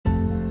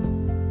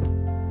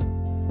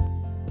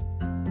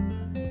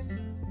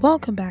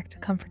Welcome back to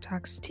Comfort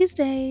Talks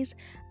Tuesdays.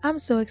 I'm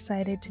so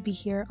excited to be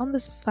here on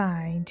this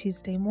fine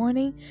Tuesday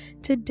morning.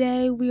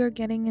 Today, we are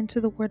getting into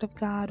the Word of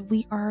God.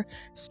 We are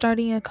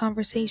starting a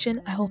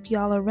conversation. I hope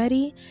y'all are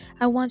ready.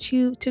 I want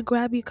you to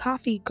grab your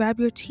coffee, grab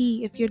your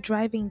tea. If you're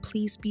driving,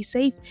 please be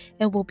safe,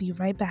 and we'll be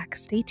right back.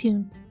 Stay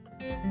tuned.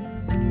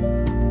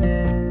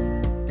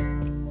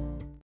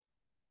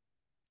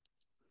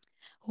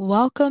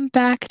 Welcome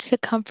back to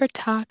Comfort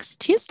Talks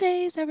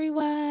Tuesdays,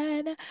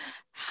 everyone.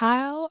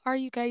 How are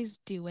you guys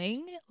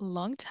doing?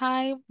 Long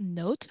time,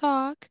 no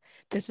talk.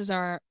 This is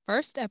our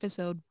first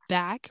episode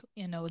back.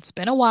 It's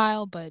been a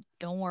while, but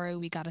don't worry,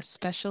 we got a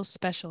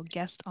special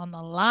guest on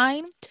the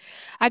line.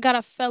 I got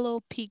a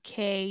fellow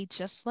PK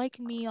just like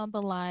me on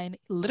the line.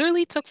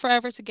 Literally took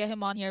forever to get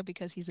him on here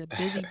because he's a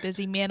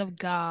busy man of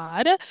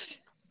God.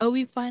 Oh,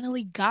 we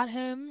finally got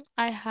him.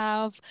 I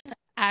have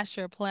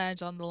Asher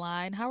Plange on the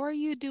line. How are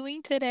you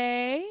doing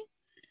today?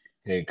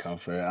 Hey,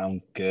 Comfort.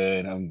 I'm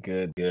good. I'm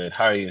good.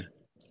 How are you?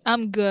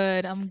 I'm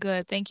good. I'm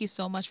good. Thank you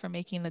so much for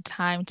making the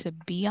time to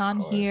be Of on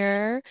course.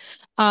 here.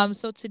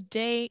 So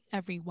today,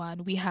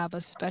 everyone, we have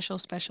a special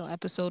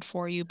episode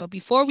for you. But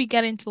before we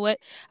get into it,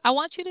 I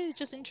want you to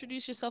just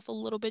introduce yourself a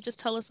little bit. Just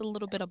tell us a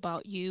little bit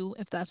about you,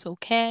 if that's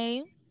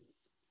okay.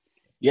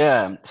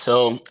 Yeah.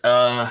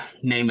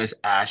 Name is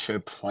Asher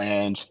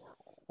Plange.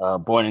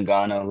 Born in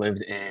Ghana,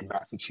 lived in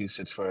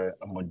Massachusetts for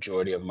a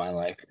majority of my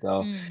life,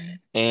 though. Mm,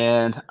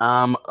 And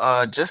I'm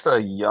just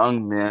a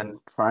young man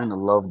trying to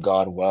love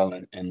God well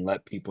and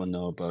let people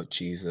know about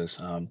Jesus.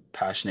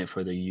 Passionate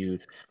for the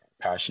youth,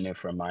 passionate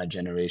for my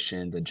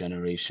generation, the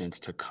generations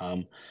to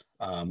come,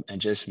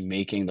 and just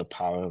making the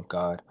power of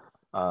God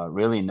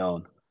really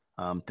known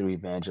through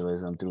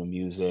evangelism, through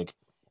music,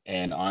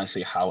 and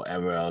honestly,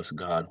 however else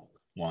God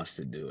wants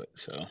to do it.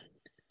 So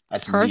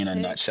that's me in a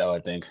perfect. nutshell, I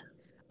think.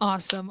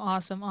 Awesome.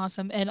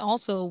 And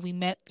also, we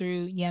met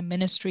through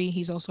Ministry.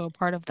 He's also a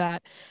part of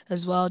that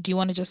as well. Do you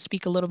want to just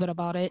speak a little bit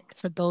about it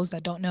for those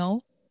that don't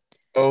know?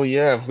 Oh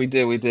yeah, we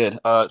did.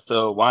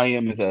 So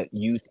YM is a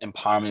youth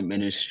empowerment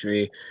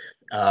ministry.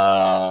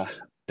 Uh,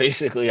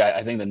 Basically,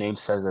 I think the name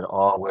says it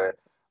all. Where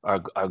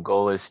our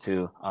goal is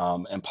to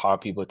empower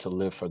people to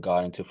live for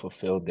God and to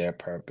fulfill their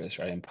purpose,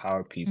 right?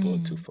 Empower people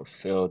to Mm,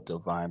 fulfill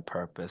divine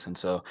purpose, and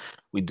so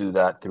we do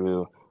that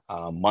through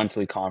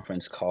monthly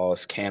conference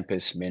calls,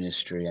 campus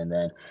ministry, and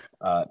then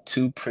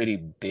two pretty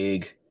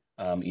big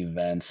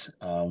events.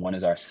 One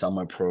is our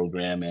summer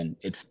program, and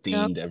it's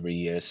yep. themed every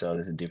year, so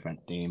there's a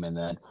different theme, and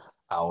then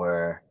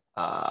our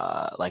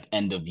like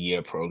end of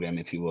year program,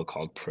 if you will,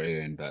 called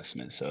Prayer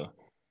Investment. So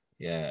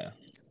yeah.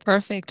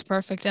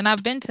 Perfect. And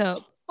I've been to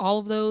all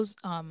of those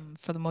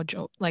for the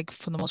mojo like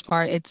for the most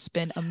part. It's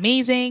been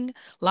amazing.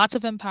 Lots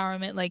of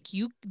empowerment. Like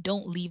you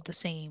don't leave the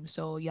same.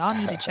 So y'all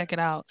need to check it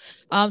out.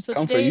 So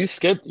Comfort, today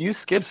you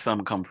skipped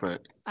some,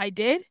 Comfort. I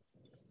did.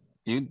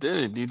 You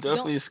did. You Don't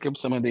definitely skipped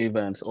some of the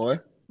events,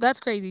 or That's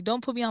crazy.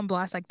 Don't put me on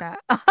blast like that.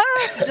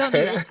 Don't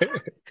do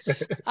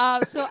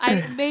that. So I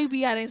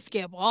didn't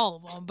skip all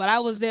of them, but I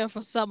was there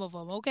for some of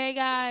them. Okay,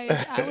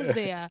 guys, I was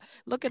there.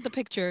 Look at the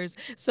pictures.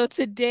 So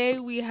today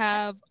we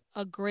have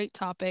a great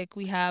topic.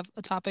 We have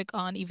a topic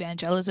on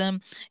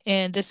evangelism,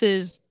 and this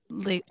is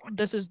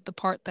the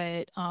part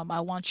that I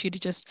want you to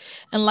just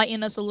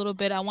enlighten us a little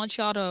bit. I want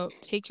y'all to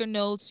take your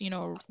notes,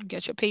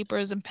 get your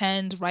papers and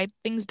pens, write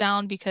things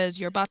down because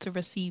you're about to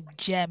receive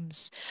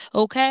gems.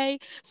 Okay?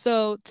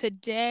 So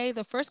today,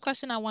 the first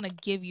question I want to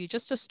give you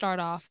just to start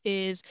off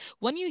is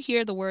when you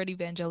hear the word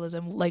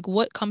evangelism, like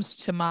what comes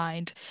to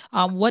mind?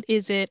 What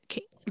is it?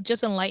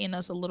 Just enlighten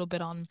us a little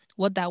bit on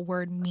what that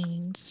word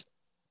means.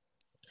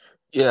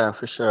 yeah,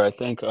 for sure. I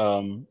think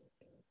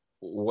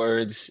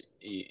words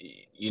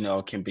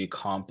can be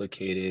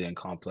complicated and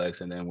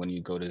complex, and then when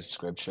you go to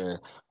scripture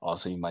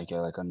also you might get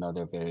like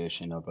another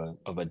variation of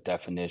a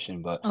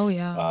definition, but Oh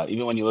yeah.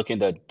 even when you look in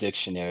the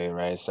dictionary,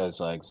 right, it says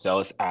like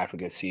zealous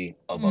advocacy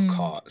of a Mm,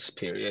 cause,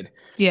 period.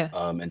 yes.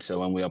 And so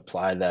when we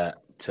apply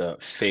that to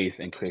faith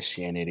and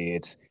Christianity,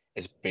 it's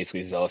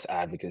basically zealous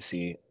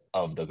advocacy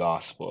of the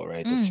gospel,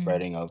 right, the Mm,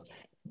 spreading of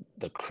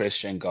the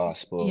Christian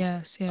gospel,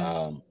 yes.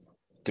 um,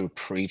 through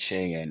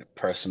preaching and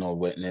personal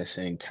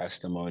witnessing,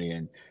 testimony,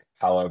 and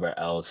however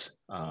else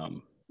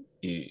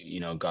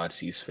God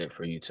sees fit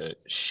for you to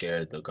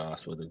share the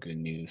gospel, the good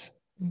news.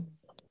 Mm,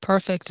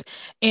 perfect.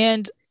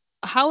 And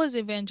how is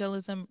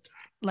evangelism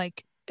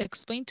like?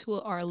 Explain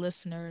to our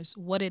listeners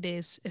what it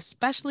is,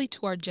 especially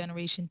to our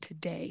generation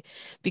today,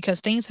 because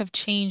things have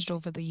changed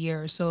over the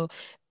years. So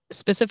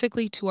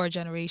specifically to our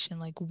generation,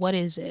 like what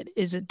is it?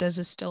 Does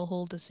it still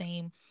hold the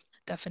same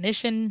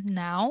definition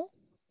now?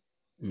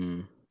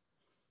 Mm.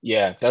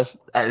 Yeah,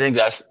 I think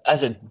that's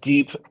a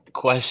deep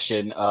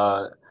question.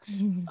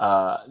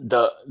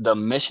 The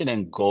mission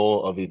and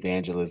goal of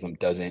evangelism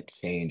doesn't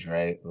change,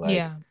 right? Like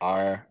Yeah.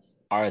 our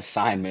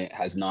assignment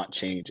has not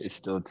changed. It's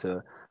still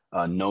to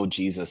know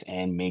Jesus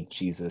and make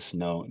Jesus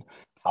known.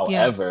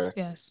 However,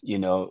 Yes.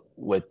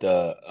 with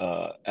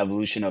the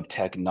evolution of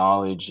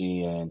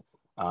technology and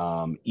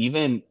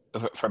even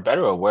for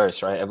better or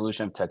worse, right?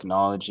 Evolution of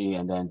technology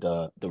and then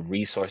the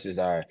resources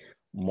that are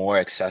more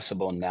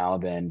accessible now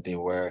than they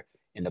were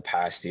in the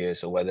past years.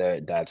 So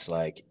whether that's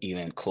like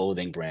even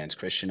clothing brands,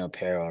 Christian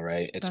apparel,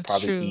 right? It's That's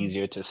probably true.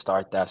 easier to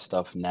start that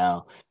stuff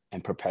now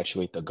and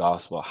perpetuate the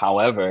gospel.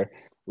 However,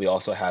 we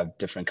also have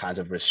different kinds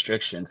of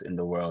restrictions in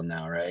the world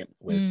now, right?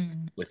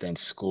 Mm. Within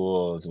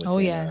schools, Oh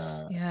within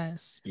yes,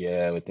 yes.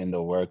 yeah, within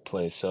the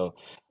workplace. So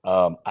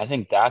I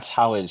think that's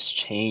how it's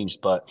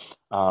changed. But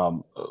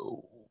um, uh,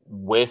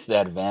 with the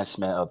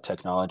advancement of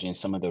technology and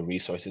some of the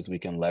resources we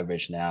can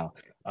leverage now,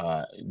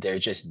 they're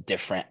just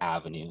different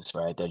avenues,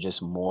 right? They're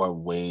just more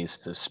ways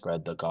to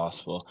spread the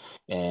gospel.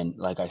 And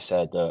like I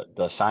said, the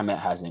assignment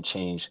hasn't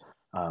changed.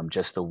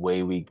 Just the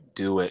way we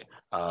do it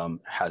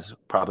has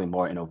probably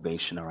more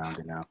innovation around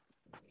it now.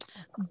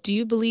 Do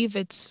you believe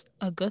it's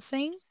a good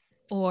thing,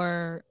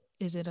 or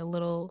is it a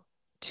little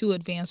too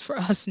advanced for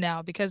us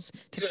now? Because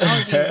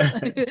technology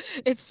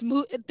is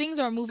things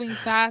are moving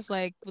fast,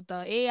 like with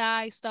the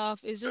AI stuff.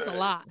 It's just a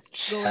lot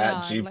going Chat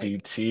on. Like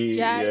GPT,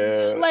 chat,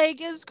 yeah.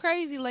 like it's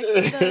crazy. Like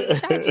the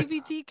chat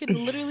GPT can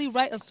literally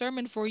write a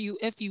sermon for you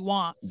if you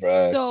want.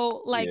 Bruh,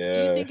 So, like,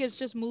 do you yeah. think it's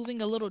just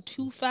moving a little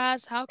too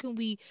fast? How can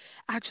we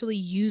actually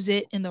use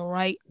it in the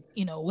right,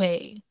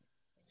 way?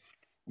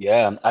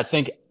 Yeah, I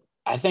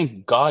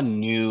think God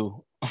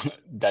knew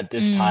that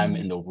this time Mm,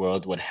 in the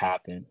world would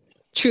happen,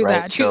 true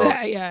right? that, true So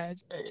that, yeah.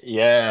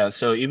 yeah,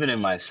 so even in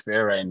my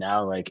spirit right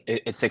now, like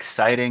it's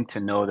exciting to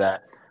know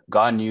that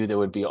God knew there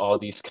would be all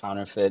these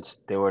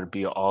counterfeits, there would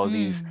be all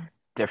these Mm.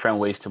 different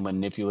ways to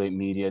manipulate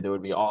media, there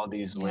would be all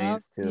these Yep,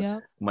 ways to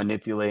yep.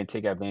 manipulate and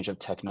take advantage of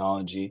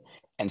technology.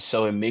 And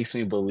so it makes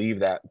me believe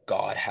that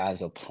God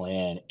has a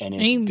plan and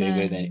it's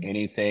bigger than Amen.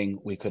 anything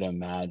we could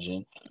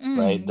imagine,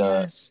 right? Mm,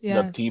 The yes,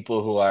 the yes.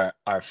 people who are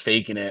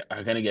faking it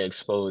are going to get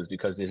exposed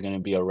because there's going to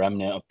be a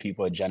remnant of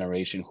people, a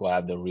generation who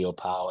have the real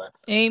power,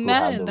 who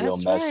have Amen. the real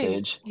That's right.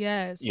 message,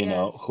 Yes,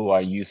 yes. who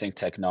are using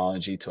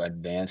technology to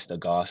advance the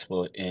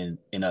gospel in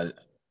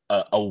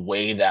a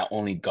way that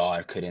only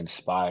God could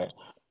inspire.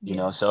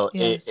 Yes, So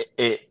yes.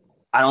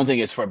 I don't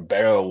think it's for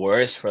better or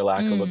worse, for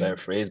lack of a better Mm.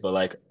 phrase, but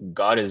like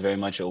God is very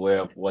much aware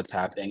of what's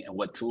happening and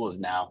what tools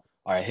now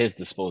are at his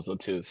disposal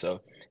too.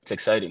 So it's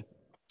exciting.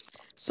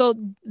 So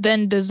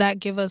then does that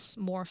give us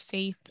more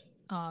faith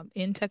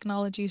in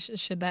technology?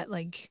 Should that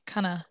like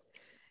kind of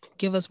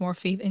give us more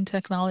faith in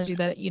technology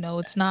that,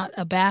 it's not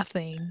a bad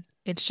thing.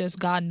 It's just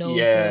God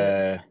knows the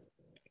Yeah,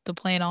 the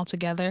plan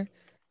altogether.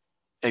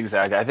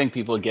 exactly. I think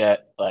people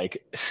get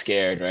like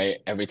scared, right?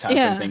 Every time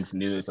Yeah, something's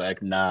new, it's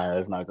like, nah,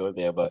 let's not go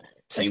there. But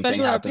same thing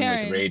especially our happened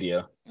with parents.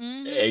 radio.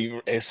 Mm-hmm.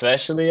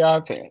 Especially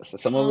our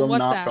parents. Some of On them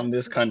not WhatsApp. from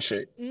this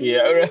country.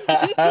 Yeah.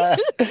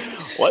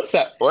 Mm-hmm. What's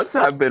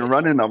that been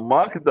running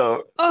amok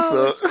though? Oh,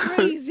 So it's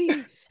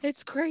crazy.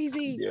 It's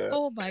crazy. yeah,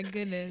 Oh my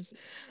goodness.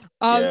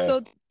 yeah.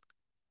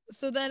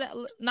 So then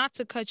not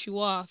to cut you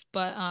off,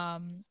 but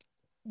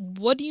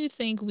what do you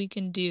think we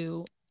can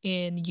do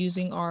in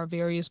using our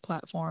various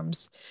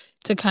platforms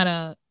to kind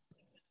of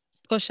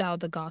push out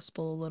the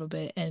gospel a little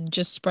bit and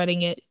just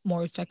spreading it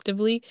more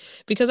effectively?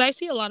 Because I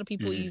see a lot of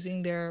people Mhm.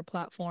 using their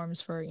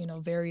platforms for,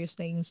 various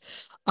things.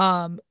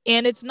 And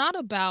it's not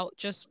about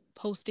just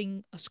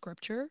posting a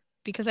scripture,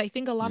 because I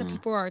think a lot of Mhm.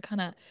 people are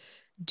kind of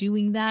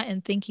doing that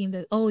and thinking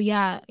that, oh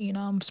yeah,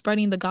 I'm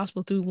spreading the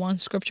gospel through one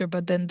scripture,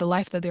 but then the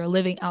life that they're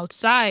living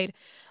outside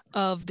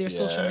of their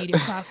social Yeah. media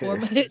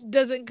platform, it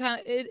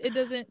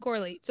doesn't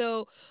correlate.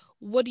 So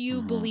what do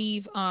you Mhm.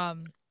 believe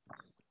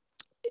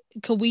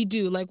can we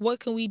do? Like, what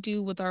can we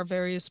do with our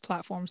various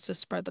platforms to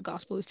spread the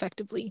gospel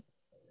effectively?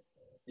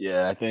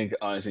 Yeah, I think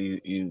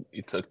honestly you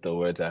took the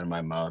words out of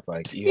my mouth.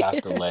 Like you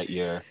have to let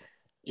your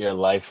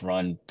life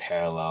run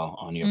parallel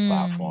on your Mm,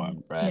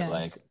 platform, right?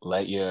 Like yes.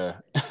 let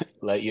your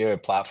let your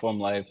platform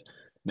life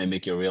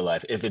mimic your real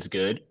life if it's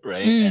good,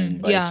 right?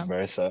 And vice Yeah.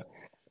 versa.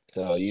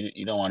 So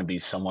you don't want to be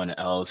someone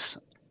else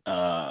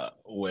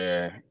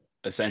where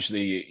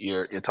essentially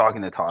you're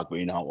talking the talk but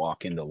you're not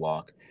walking the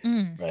walk,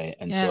 Mm, right?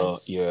 And so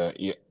yes.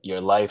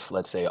 your life,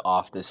 let's say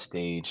off the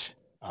stage,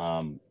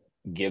 um,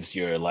 gives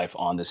your life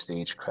on the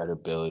stage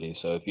credibility.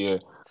 So if you're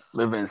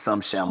living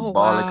some Oh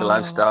shambolic wow.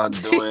 lifestyle,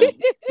 doing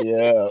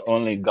yeah,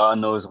 only God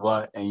knows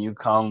what, and you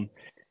come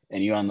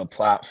and you're on the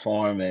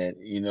platform, and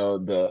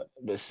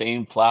the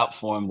same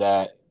platform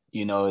that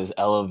is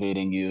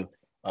elevating you,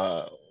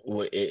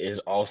 is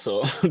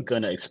also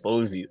gonna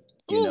expose you.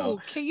 You know, Ooh,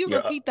 can you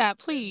you're repeat that,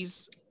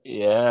 please?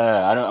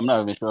 yeah, I'm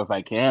not even sure if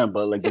I can,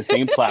 but like the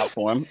same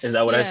platform, is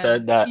that what I Yeah.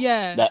 said? That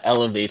Yeah. that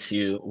elevates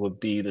you would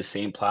be the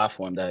same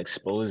platform that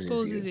exposes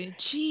Exposes you. it.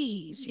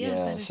 Jeez,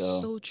 yes, Yeah, that is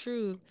so so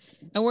true.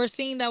 And we're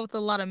seeing that with a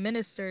lot of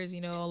ministers, a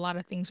lot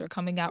of things are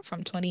coming out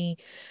from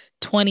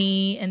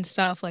 2020 and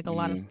stuff. Like a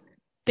lot of mm,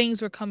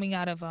 things were coming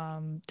out of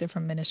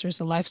different ministers,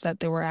 the lives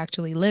that they were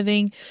actually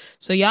living.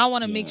 So y'all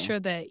want to make yeah. sure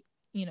that,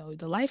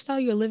 the lifestyle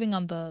you're living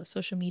on the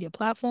social media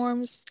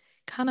platforms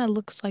kind of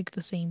looks like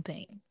the same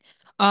thing.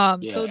 Yeah,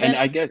 So and then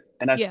I get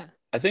and yeah.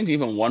 I think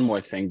even one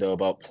more thing though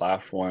about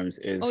platforms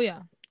Oh is yeah.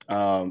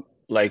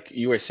 like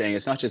you were saying,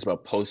 it's not just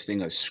about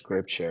posting a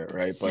scripture,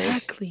 right? But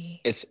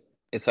Exactly. it's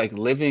it's like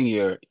living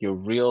your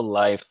real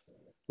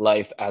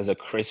life as a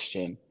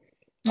Christian.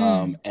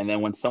 Mm. And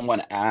then when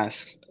someone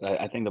asks,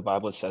 I think the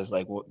Bible says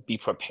like be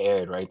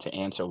prepared, right, to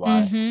answer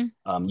why.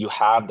 Mhm. You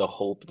have the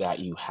hope that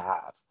you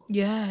have. And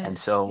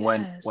Yes, so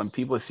when yes.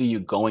 people see you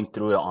going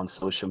through it on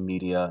social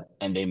media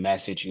and they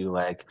message you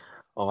like,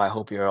 "Oh, I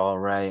hope you're all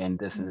right," and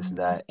this and this and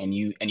Mhm. that,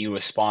 and you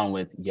respond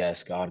with,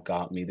 "Yes, God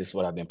got me. This is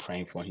what I've been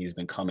praying for, and He's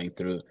been coming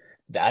through."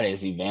 That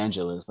is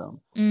evangelism,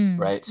 Mm.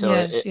 right? So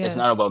Yes, it's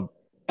not yes. about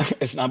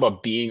it's not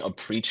about being a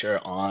preacher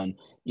on,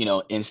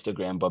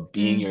 Instagram, but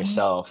being Mhm.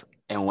 yourself.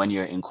 And when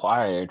you're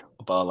inquired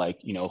about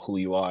like, who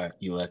you are,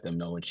 you let them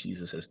know what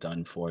Jesus has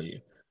done for you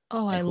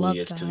Oh, I and who He love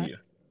is to that. you.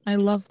 I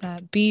love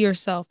that. Be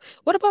yourself.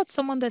 What about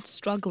someone that's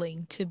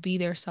struggling to be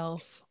their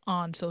self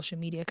on social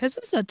media? Because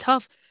it's a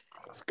tough,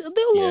 they're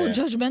a little Yeah.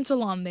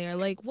 judgmental on there.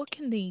 Like, what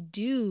can they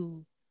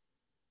do?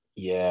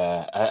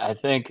 Yeah, I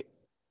think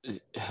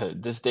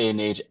this day and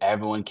age,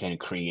 everyone can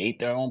create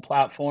their own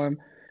platform,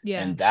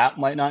 Yeah, and that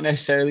might not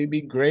necessarily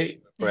be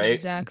great, right?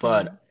 exactly.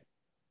 But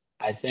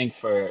I think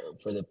for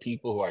the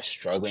people who are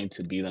struggling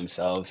to be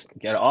themselves,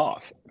 get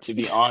off, to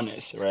be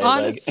honest, right? Like,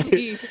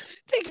 Honestly,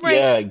 take a break.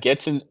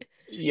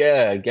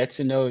 yeah, get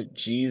to know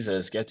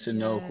Jesus, get to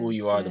know who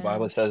you Yes, are. The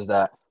Bible yes, says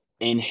that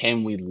in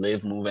him we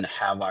live, move, and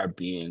have our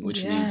being,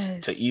 which means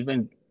yes.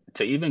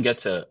 to even get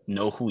to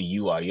know who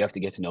you are, you have to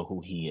get to know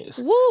who he is,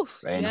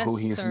 Woof. right? And Yes, who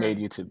he's made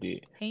sir. you to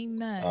be.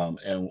 Amen.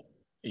 And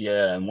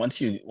yeah, and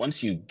once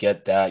you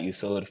get that, you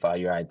solidify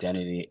your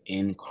identity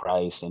in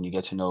Christ and you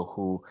get to know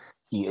who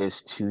he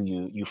is to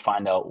you. You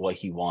find out what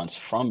he wants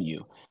from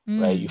you,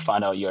 right? You Mm.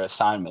 find out your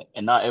assignment.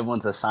 And not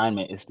everyone's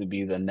assignment is to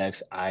be the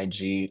next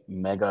IG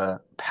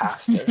mega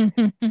pastor,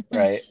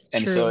 right?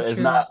 And so True, it's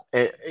true. not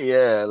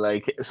yeah,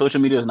 like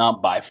social media is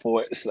not by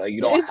force. Like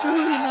you don't It's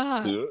really have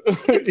not. to.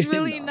 It's You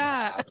really don't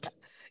not. have to.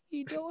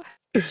 You don't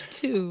have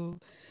to.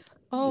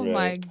 Oh my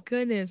Right.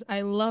 goodness,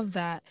 I love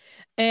that.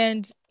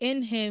 And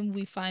in him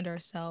we find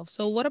ourselves.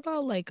 So what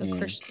about like a Mm.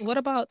 Christian, what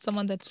about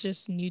someone that's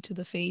just new to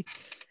the faith?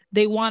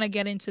 They want to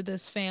get into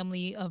this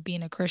family of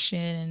being a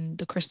Christian and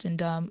the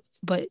Christendom,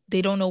 but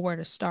they don't know where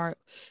to start.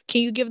 Can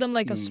you give them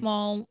like a Mm.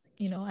 small,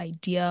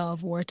 idea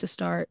of where to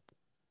start?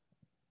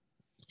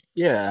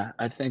 Yeah,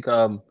 I think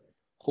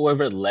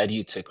whoever led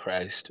you to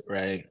Christ,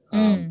 right?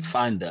 Mm.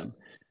 Find them.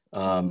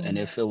 Oh, And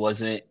yes.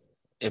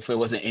 if it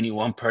wasn't any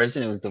one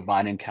person, it was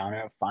divine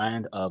encounter.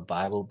 Find a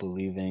Bible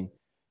believing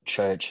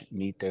church,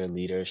 meet their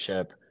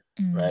leadership,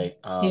 Mm. right?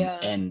 Yeah.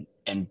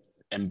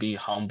 And be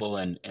humble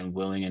and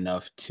willing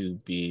enough to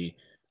be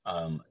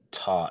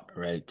taught,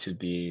 right? To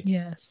be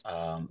Yes.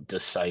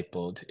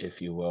 discipled,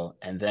 if you will,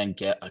 and then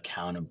get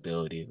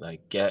accountability,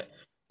 like get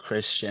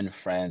Christian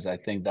friends. I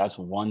think that's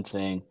one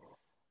thing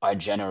our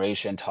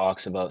generation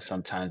talks about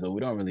sometimes, but we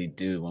don't really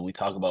do. When we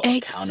talk about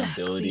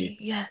accountability, Exactly.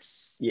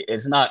 Yes.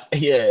 it's not,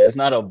 yeah, it's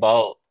not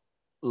about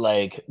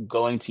like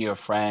going to your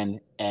friend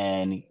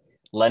and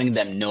letting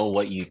them know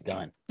what you've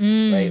done,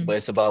 right? Mm. But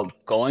it's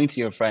about going to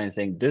your friend and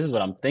saying, "This is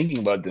what I'm thinking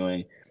about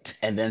doing,"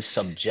 and then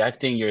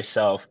subjecting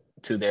yourself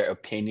to their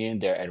opinion,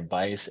 their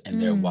advice,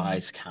 and their Mm.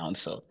 wise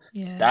counsel.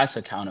 That's Yes.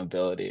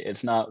 accountability.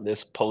 It's not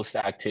this post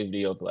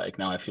activity of like,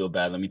 now I feel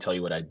bad, let me tell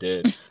you what I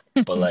did.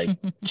 But like,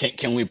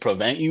 can we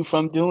prevent you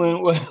from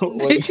doing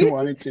what you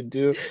wanted to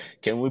do?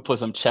 Can we put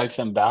some checks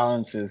and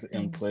balances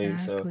in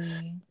place? So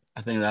Exactly.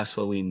 I think that's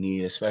what we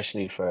need,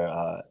 especially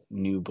for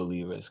new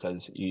believers,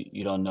 because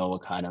you don't know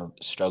what kind of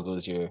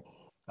struggles you're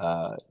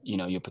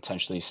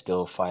potentially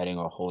still fighting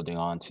or holding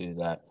on to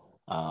that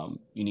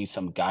you need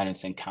some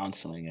guidance and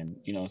counseling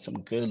and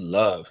some good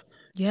love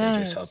to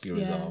just help Yes, you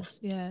resolve. yes,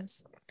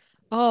 yes.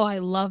 Oh, I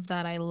love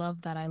that. I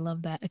love that. I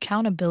love that.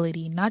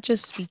 Accountability, not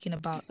just speaking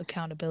about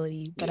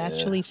accountability, but Yeah,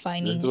 actually let's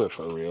finding, do it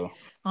for real.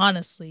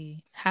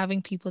 honestly,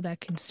 having people that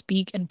can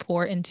speak and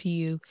pour into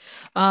you.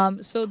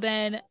 So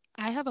then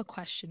I have a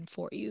question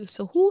for you.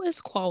 So who is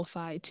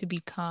qualified to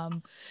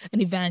become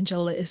an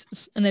evangelist,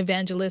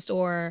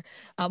 or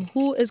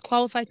who is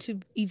qualified to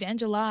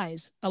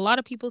evangelize? A lot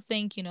of people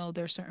think,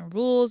 there's certain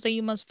rules that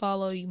you must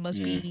follow. You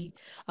must Mm. be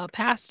a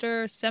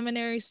pastor,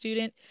 seminary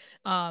student.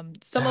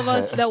 Some of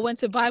us that went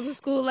to Bible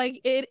school, like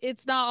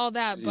it's not all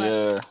that, but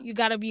Yeah. you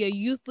got to be a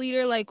youth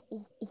leader. Like,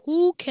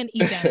 who can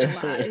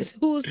evangelize?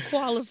 Who's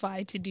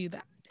qualified to do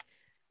that?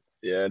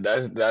 Yeah,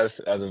 that's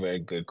a very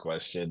good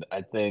question.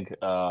 I think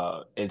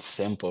it's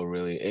simple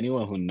really.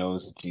 Anyone who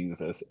knows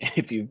Jesus,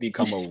 if you've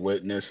become a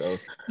witness of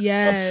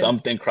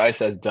something Yes. Christ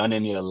has done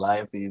in your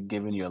life, you've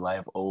given your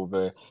life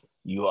over,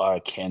 you are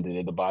a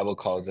candidate. The Bible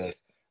calls us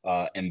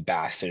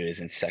ambassadors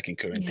in Second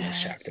Corinthians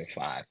chapter Yes.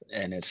 5.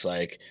 And it's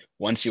like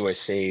once you are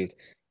saved,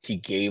 he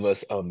gave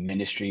us a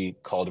ministry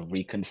called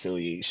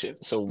reconciliation.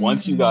 So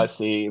once you Mm. got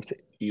saved,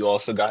 you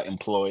also got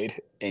employed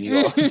and you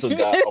also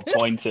got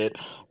appointed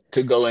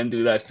to go and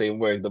do that same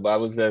work. The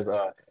Bible says,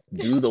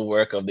 do the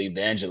work of the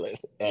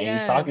evangelist. And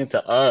he's talking to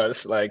Yes.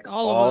 us, like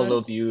All of all of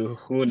us. you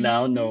who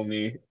now know Hmm.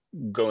 me,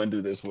 go and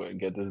do this work,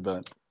 get this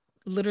done.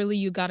 Literally,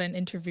 you got an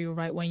interview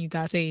right when you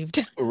got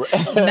saved.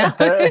 Now,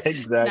 now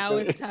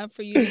Exactly. it's time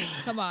for you to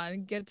come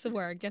on, get to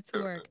work, get to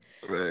work.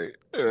 Right,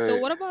 So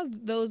right. what about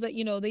those that,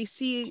 they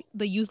see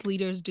the youth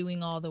leaders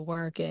doing all the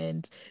work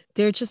and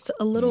they're just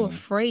a little Mm.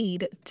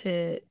 afraid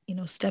to,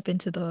 step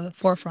into the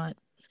forefront?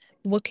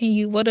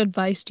 What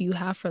advice do you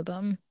have for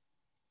them?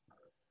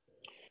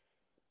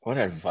 What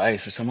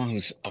advice for someone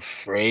who's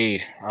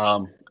afraid?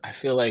 I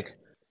feel like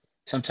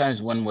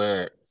sometimes when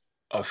we're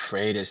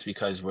afraid, it's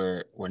because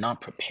we're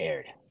not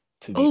prepared,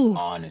 to be Oh,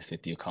 honest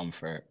with you,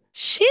 Comfort.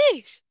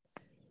 sheesh.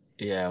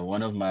 Yeah,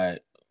 one of my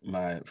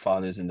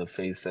fathers in the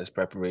faith says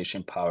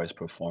preparation powers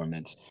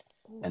performance.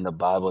 Ooh. And the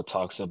Bible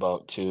talks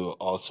about too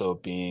also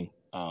being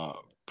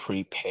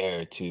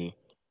prepared to,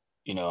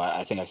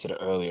 I think I said it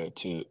earlier,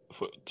 to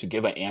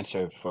give an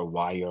answer for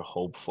why you're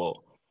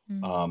hopeful.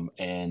 Mm,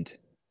 And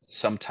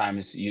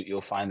sometimes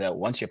you'll find that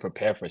once you're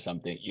prepared for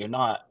something, you're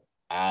not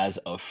as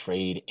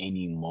afraid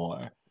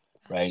anymore,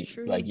 that's right?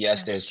 Like, true.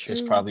 yes, That's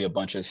there's true. probably a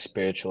bunch of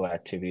spiritual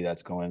activity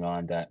that's going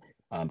on that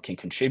can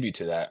contribute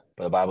to that,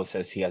 but the Bible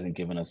says He hasn't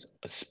given us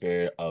a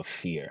spirit of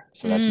fear.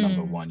 So that's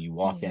number Mm, one. You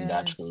walk in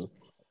that yes. truth,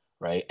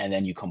 right? And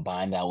then you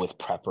combine that with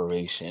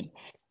preparation.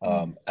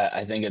 Mm,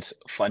 I think it's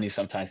funny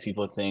sometimes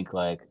people think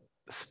like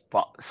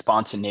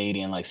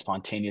spontaneity and like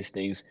spontaneous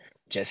things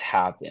just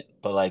happen,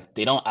 but like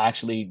they don't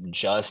actually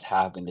just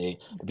happen. The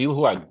people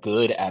who are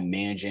good at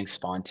managing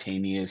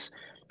spontaneous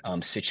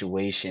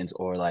situations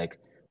or like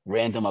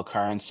random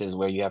occurrences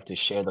where you have to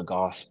share the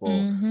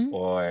gospel mm-hmm.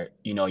 or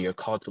you're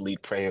called to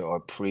lead prayer or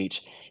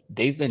preach,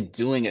 they've been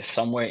doing it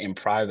somewhere in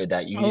private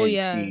that you Oh, didn't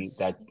see,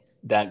 yes.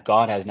 that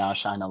God has now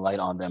shined a light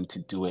on them to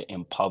do it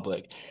in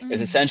public.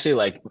 It's Mm, essentially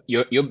like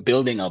you're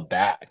building a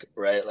back,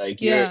 right?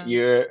 Like yeah.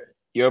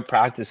 you're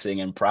practicing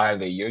in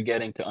private. You're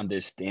getting to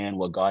understand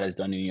what God has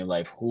done in your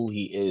life, who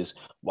He is,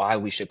 why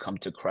we should come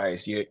to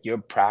Christ. You're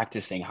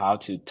practicing how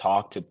to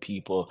talk to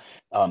people,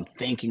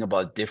 thinking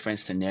about different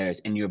scenarios,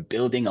 and you're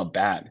building a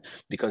back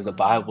because the Wow.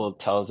 Bible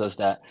tells us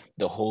that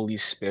the Holy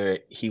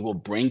Spirit He will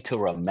bring to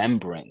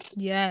remembrance,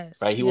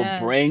 Yes. right? He will Yes.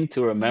 bring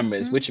to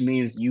remembrance, Mm-hmm. which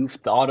means you've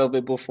thought of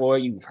it before,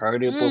 you've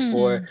heard it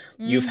before, Mm,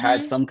 you've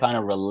had mm-hmm. some kind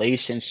of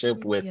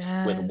relationship with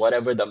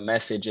whatever Yes. the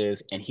message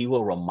is, and he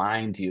will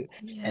remind you,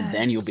 and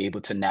then you'll Yes. be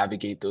able to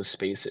navigate those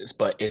spaces.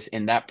 But it's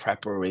in that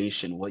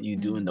preparation, what you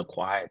do in Mm, the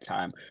quiet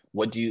time,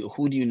 who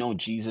do you know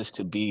Jesus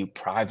to be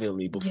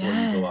privately before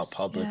you go out yes.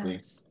 publicly?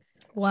 Yes.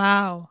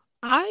 Wow.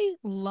 I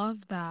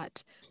love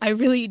that. I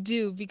really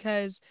do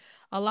because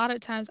a lot of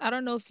times, I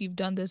don't know if you've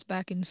done this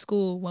back in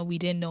school when we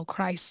didn't know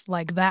Christ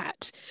like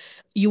that.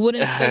 You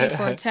wouldn't study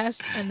for a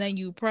test and then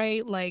you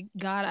pray like,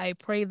 God, I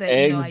pray that,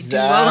 I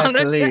do well on the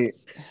Exactly.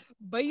 test,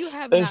 but you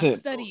have not Listen,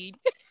 studied.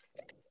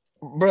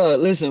 bro,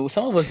 listen,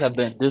 some of us have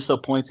been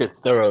disappointed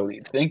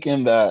thoroughly,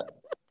 thinking that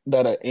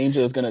an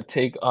angel is gonna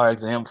take our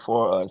exam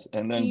for us,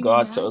 and then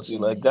God tells you,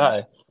 like, Imagine.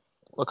 guy,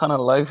 what kind of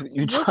life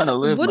you trying to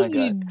live, What are my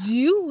you guy?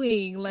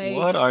 doing?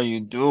 What Like, are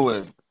you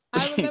doing?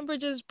 I remember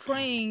just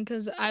praying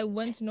because I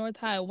went to North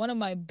High. One of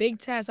my big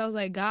tests, I was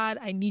like, God,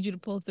 I need you to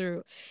pull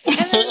through.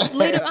 And then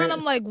later on,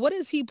 I'm like, what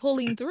is he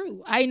pulling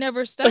through? I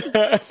never studied.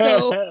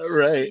 So,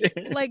 Right.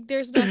 like,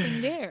 there's nothing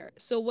there.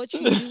 So, what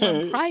you do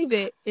in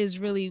private is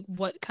really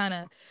what kind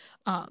of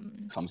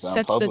Comes down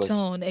sets the public.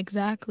 tone.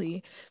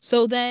 Exactly.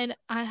 So, then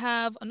I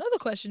have another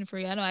question for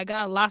you. I know I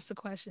got lots of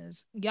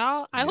questions.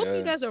 Y'all, I hope you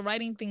Yeah. guys are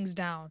writing things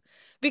down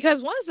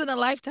because once in a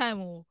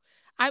lifetime,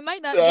 I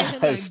might not get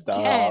him again.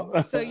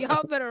 Stop. So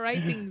y'all better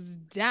write things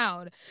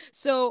down.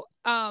 So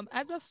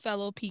as a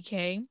fellow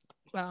PK,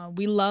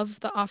 we love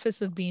the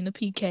office of being a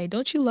PK.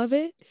 Don't you love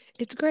it?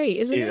 It's great,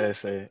 isn't Yeah, it?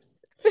 say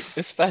it's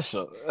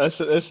special. That's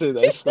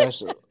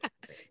special.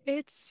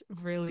 It's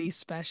really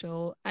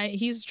special.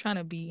 He's trying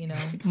to be,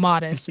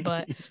 modest,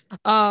 but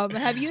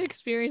have you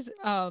experienced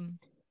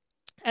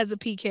as a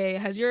PK,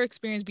 has your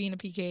experience being a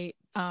PK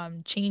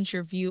changed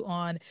your view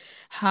on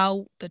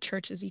how the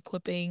church is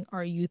equipping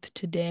our youth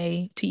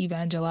today to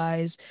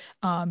evangelize?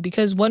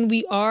 Because when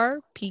we are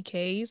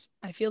PKs,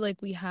 I feel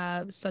like we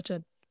have sort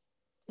of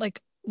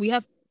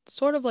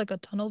like a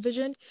tunnel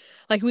vision.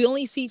 Like we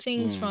only see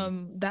things Mm,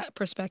 from that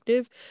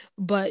perspective.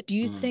 But do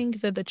you mm,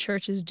 think that the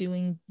church is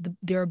doing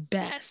their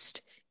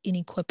best in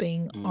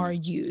equipping our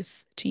mm,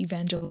 youth to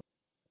evangelize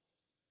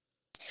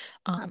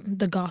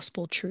the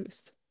gospel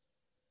truth?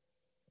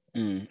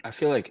 I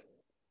feel like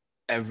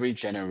every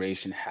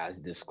generation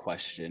has this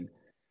question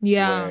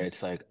Yeah. where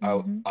it's like,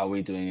 Hmm. are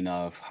we doing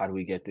enough? How do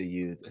we get the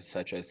youth, et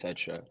cetera, et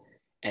cetera?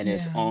 And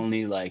it's Yeah.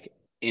 only like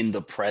in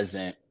the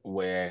present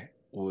where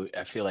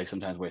I feel like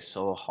sometimes we're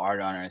so hard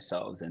on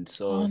ourselves and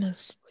so, you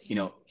Honestly.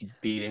 know,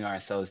 beating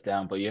ourselves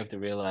down. But you have to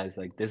realize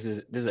like this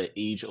is an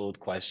age-old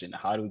question.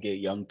 How do we get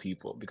young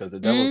people? Because the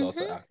devil's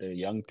also Hmm. after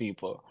young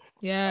people.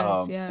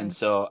 Yes, And yes,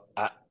 so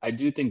I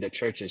do think the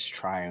church is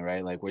trying,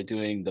 right? Like we're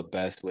doing the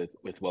best with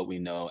what we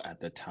know at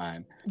the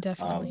time.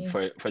 definitely.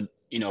 For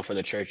for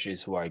the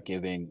churches who are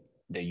giving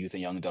their youth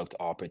and young adults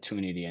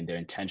opportunity and they're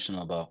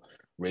intentional about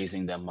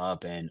raising them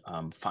up and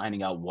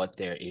finding out what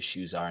their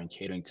issues are and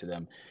catering to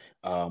them.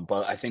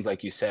 But I think,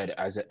 like you said,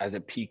 as a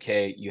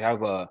PK, you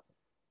have a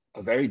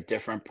very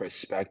different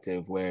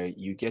perspective where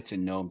you get to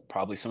know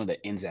probably some of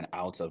the ins and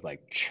outs of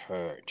like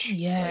church,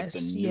 like the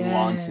Yes,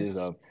 nuances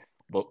yes. of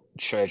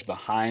church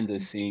behind the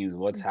scenes,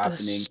 what's The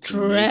happening to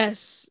make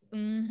stress.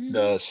 Mm-hmm.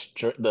 the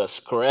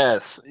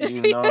stress,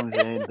 you know what I'm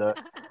saying?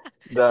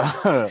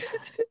 The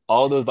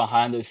all those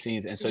behind the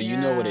scenes. And so you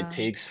know what it Yeah.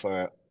 takes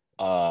for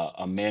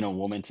a man or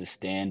woman to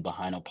stand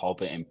behind a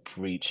pulpit and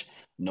preach,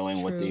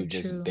 knowing what True, they've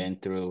just true. been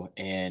through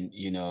and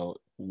you know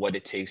what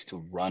it takes to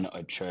run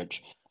a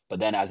church. But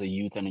then as a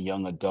youth and a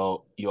young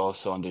adult, you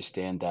also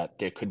understand that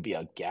there could be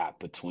a gap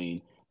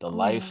between the Oh,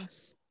 life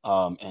yes.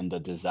 and the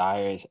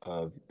desires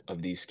of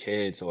these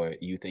kids or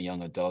youth and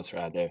young adults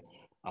rather,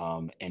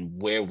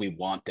 and where we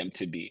want them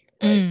to be,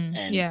 right?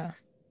 Yeah.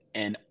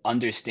 And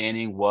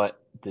understanding what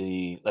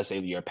the, let's say,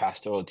 your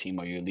pastoral team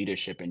or your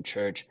leadership in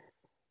church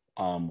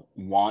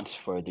wants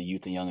for the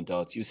youth and young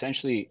adults, you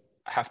essentially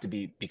have to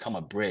become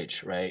a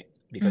bridge, right?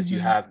 Because you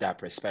Mm-hmm. have that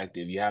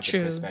perspective. You have the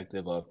True.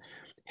 perspective of,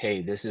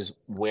 hey, this is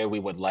where we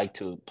would like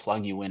to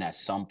plug you in at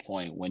some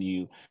point when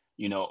you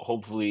know,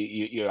 hopefully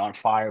you're on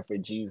fire for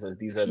Jesus.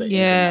 These are the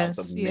ins and outs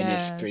of Yes,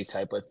 ministry yes.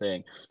 type of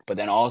thing. But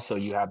then also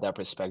you have that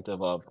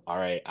perspective of, all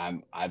right,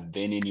 I've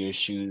been in your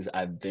shoes.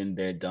 I've been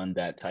there, done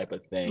that type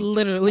of thing.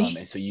 Literally.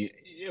 And so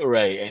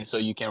right. And so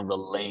you can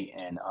relate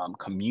and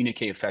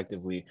communicate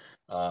effectively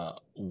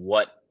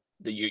what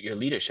your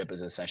leadership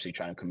is essentially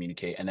trying to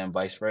communicate, and then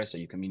vice versa.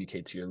 You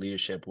communicate to your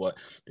leadership what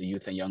the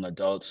youth and young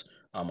adults'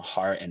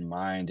 heart and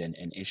mind and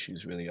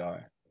issues really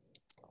are.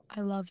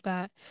 I love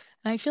that.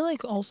 And I feel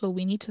like also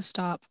we need to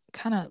stop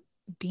kind of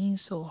being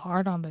so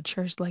hard on the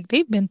church. Like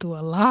they've been through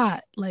a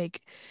lot.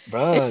 Like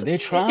Bruh, it's they're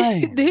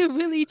trying. they're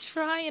really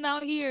trying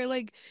out here.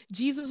 Like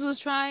Jesus was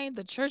trying,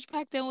 the church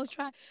back then was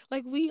trying.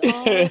 Like we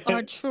all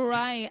are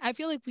trying. I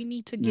feel like we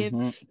need to give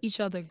hmm each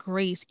other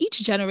grace. Each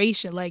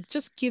generation, like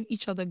just give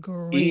each other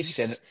Each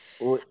and grace.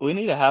 we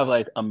need to have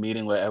like a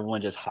meeting where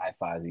everyone just high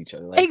fives each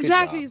other. Like, good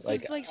Exactly. job. It's Like,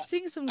 just like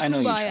sing some I know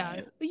you're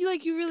kumbaya.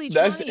 trying. You really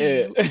That's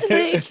trying.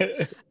 Like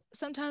it.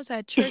 sometimes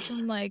at church,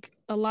 I'm like,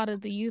 a lot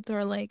of the youth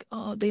are like,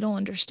 oh, they don't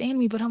understand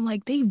me. But I'm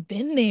like, they've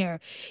been there.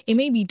 It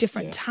may be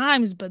different Yeah.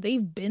 times, but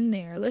they've been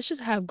there. Let's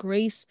just have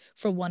grace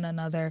for one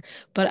another.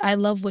 But I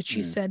love what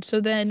you Mm. said. So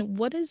then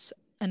what is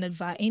an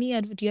advice?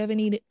 Do you have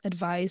any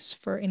advice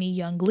for any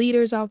young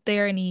leaders out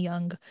there, any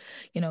young,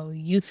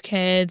 youth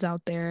kids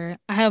out there?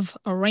 I have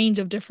a range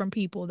of different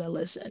people that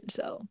listen.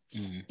 So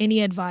Mm.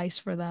 any advice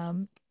for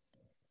them?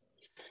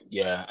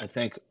 Yeah, I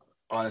think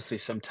honestly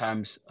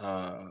sometimes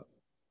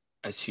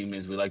as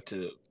humans, we like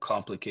to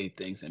complicate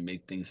things and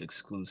make things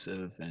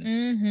exclusive and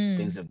Mm-hmm.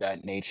 things of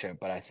that nature.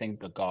 But I think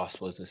the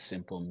gospel is a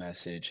simple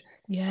message.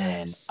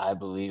 And Yes. I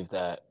believe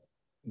that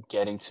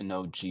getting to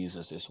know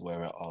Jesus is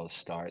where it all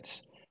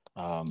starts.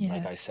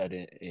 Like I Yes.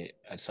 said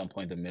at some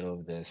point in the middle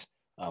of this,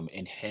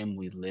 in Him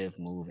we live,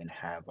 move, and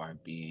have our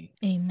being.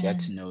 Get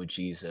to Amen. know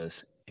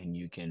Jesus, and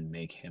you can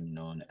make Him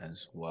known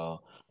as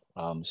well.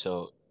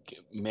 So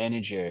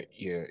manage your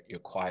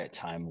quiet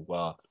time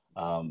well.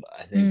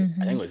 I think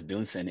Mm-hmm. it was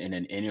Dunson in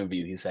an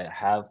interview. He said,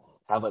 "Have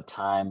a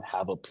time,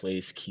 have a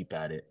place, keep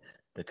at it.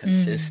 Mm. The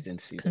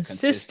consistency in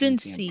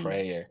Consistency.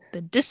 prayer."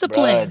 The Bruh,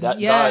 discipline. that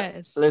God,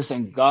 Yes.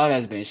 listen, God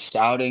has been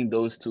shouting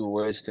those two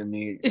words to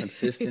me,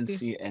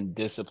 consistency and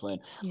discipline.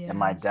 And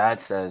my Yes. dad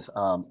says,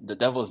 the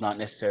devil is not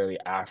necessarily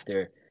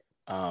after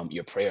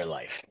your prayer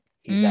life.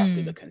 He's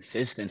after the Mm.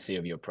 consistency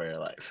of your prayer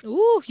life,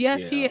 Ooh,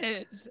 yes, you he know.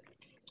 is.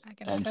 I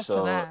can And attest to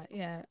so, that.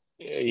 Yeah.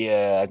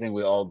 yeah, I think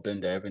we all been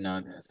there every now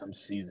and then. Some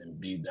season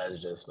beat that's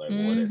just like,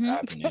 what is Mm-hmm.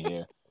 happening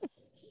here?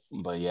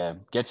 But yeah,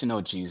 get to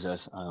know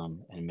Jesus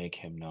and make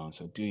him known.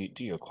 So do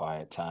your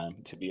quiet time,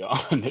 to be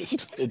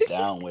honest. Sit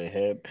down with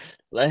him.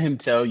 Let him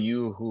tell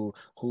you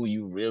who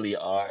you really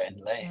are and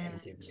let him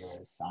give you Yes.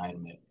 your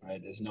assignment,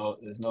 right? There's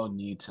no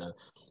need to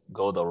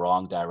go the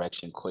wrong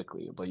direction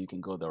quickly, but you can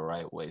go the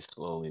right way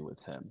slowly with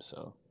him.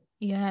 So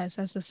Yes,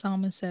 as the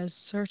psalmist says,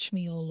 search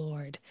me, O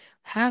Lord.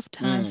 Have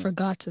time mm, for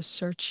God to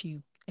search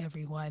you,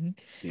 everyone.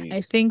 I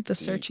deep, think the deep.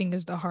 searching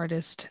is the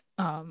hardest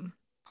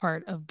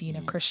part of being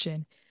a Mm,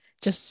 Christian.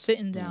 Just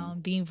sitting mm, down,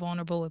 being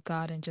vulnerable with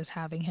God and just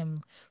having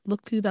him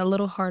look through that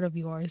little heart of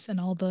yours and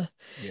all the,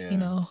 you yeah,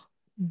 know,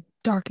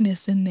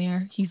 darkness in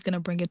there. He's gonna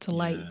bring it to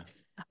light.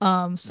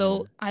 yeah.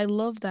 So Mm. I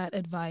love that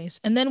advice.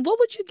 And then what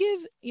would you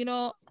give,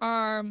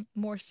 our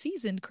more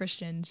seasoned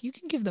Christians? You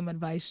can give them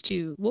advice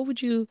too. What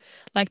would you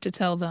like to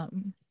tell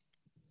them?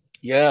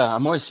 Yeah,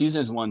 more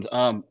seasoned ones.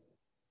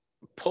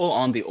 Pull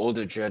on the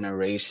older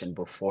generation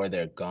before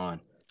they're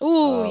gone.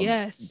 Oh, Um,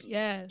 yes,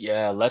 yes.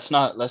 yeah, let's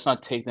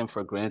not take them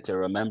for granted.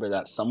 Remember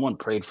that someone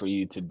prayed for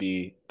you to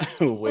be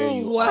where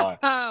you Oh, are.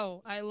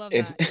 wow. I love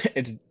It's that.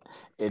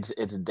 it's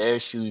it's their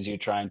shoes you're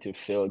trying to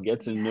fill.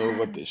 Get to know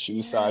what the Yes,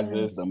 shoe size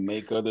is, yes. the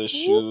make of the Woo.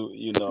 shoe,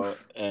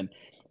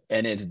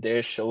 and it's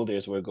their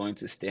shoulders we're going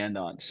to stand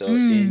on. So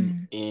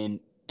Mm, in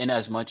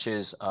as much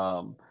as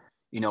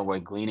we're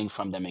gleaning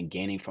from them and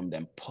gaining from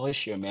them.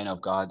 Push your man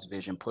of God's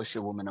vision, push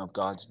your woman of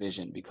God's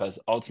vision, because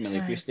ultimately,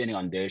 if you're standing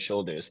Yes. on their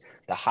shoulders,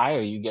 the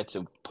higher you get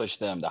to push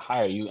them, the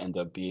higher you end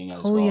up being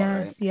as Oh, well,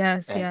 right? yes,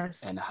 yes, And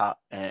yes. and how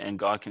and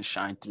God can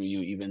shine through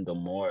you even the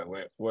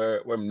more.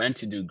 We're meant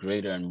to do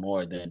greater and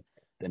more than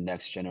the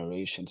next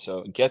generation.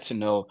 So get to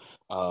know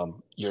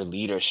your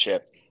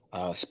leadership,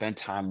 spend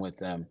time with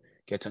them,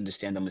 get to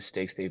understand the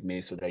mistakes they've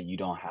made so that you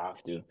don't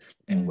have to,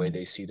 and where Mm.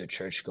 they see the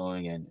church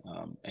going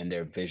and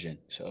their vision.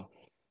 So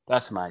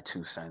that's my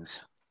 2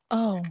 cents.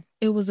 Oh,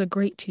 it was a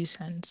great 2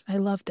 cents. I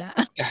love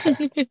that.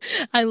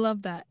 I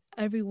love that.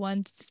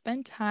 Everyone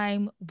spend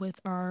time with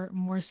our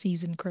more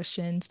seasoned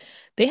Christians.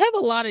 They have a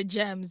lot of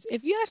gems.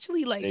 If you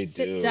actually like They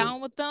sit do.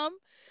 down with them,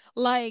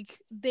 like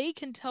they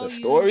can The tell you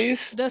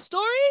stories, the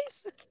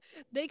stories.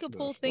 They could the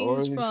pull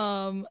things stories.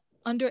 from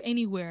under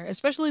anywhere,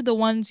 especially the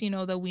ones,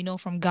 that we know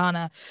from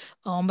Ghana.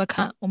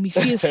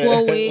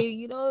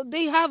 Way,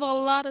 they have a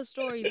lot of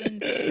stories,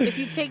 and if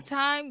you take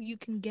time, you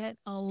can gain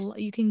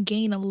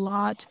a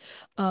lot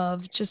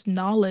of just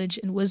knowledge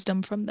and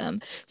wisdom from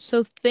them.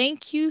 So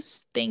thank you,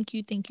 thank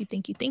you, thank you,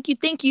 thank you, thank you,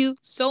 thank you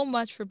so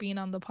much for being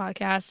on the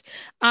podcast.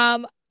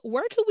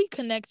 Where can we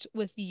connect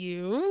with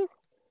you?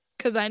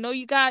 Because I know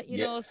you got,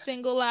 Yeah. a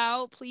single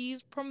out.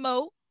 Please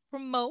promote.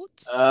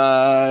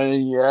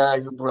 Yeah,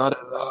 you brought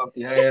it up.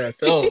 Yeah, yeah.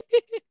 So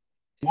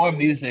more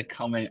music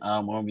coming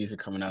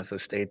out. So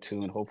stay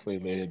tuned. Hopefully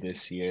later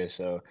this year.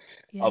 So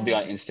I'll be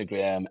on Yes.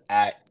 Instagram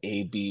at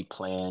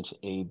abplange,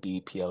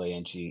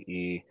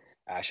 ABPLANGE,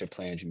 Asher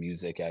Plange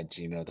Music at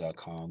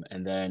gmail.com.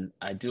 And then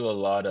I do a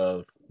lot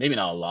of, maybe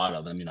not a lot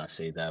of, let me not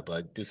say that,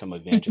 but do some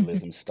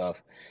evangelism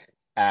stuff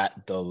at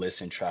the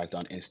Listen Tract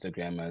on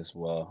Instagram as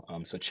well.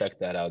 So check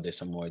that out. There's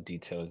some more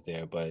details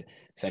there. But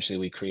essentially,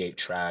 we create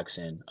tracks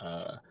and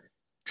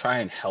try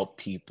and help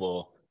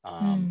people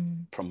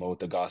Mm. promote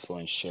the gospel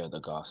and share the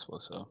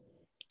gospel. So Oh,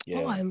 yeah.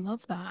 I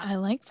love that. I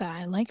like that.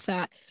 I like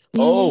that.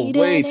 We Oh need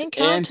an wait, and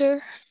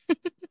encounter.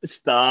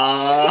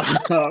 stop.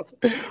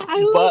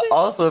 I love But it.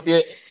 also,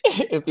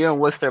 if you're in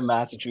Worcester,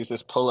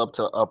 Massachusetts, pull up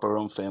to Upper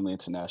Room Family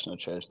International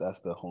Church.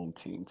 That's the home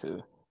team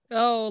too,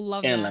 Oh,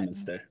 love and that.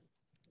 Leominster.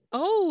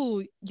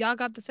 Oh, y'all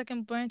got the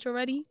second branch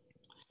already?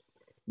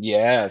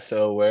 Yeah,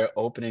 so we're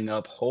opening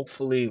up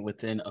hopefully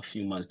within a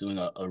few months, doing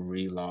a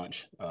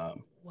relaunch.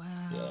 Wow.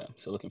 Yeah,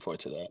 so looking forward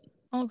to that.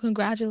 Oh,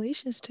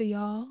 congratulations to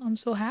y'all. I'm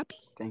so happy.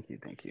 Thank you,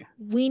 thank you.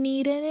 We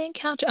need an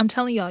encounter. I'm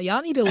telling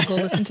y'all need to go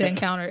listen to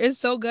Encounter. It's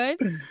so good.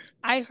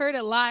 I heard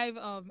it live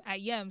at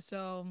Yem,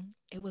 so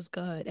it was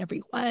good,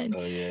 everyone.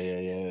 Oh yeah, yeah,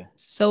 yeah.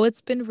 So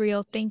it's been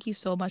real. Thank you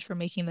so much for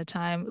making the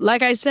time.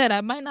 Like I said,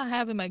 I might not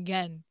have him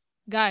again.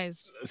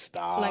 Guys, like,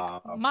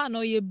 Stop. man,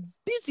 or you're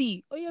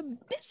busy. Or you're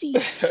busy.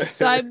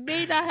 So I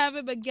may not have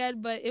him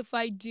again, but if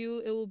I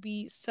do, it will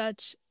be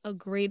such a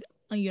great,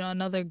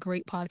 another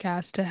great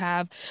podcast to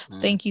have.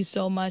 Mm, Thank you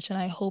so much. And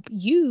I hope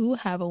you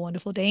have a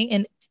wonderful day.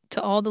 And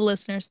to all the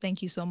listeners,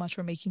 thank you so much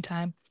for making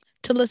time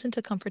to listen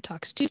to Comfort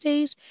Talks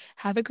Tuesdays.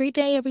 Have a great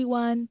day,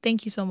 everyone.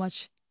 Thank you so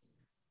much.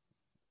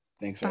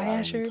 thanks for Bye, having me,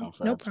 Asher.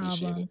 Comfort. I No appreciate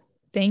it. problem.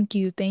 Thank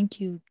you.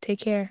 Thank you. Take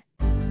care.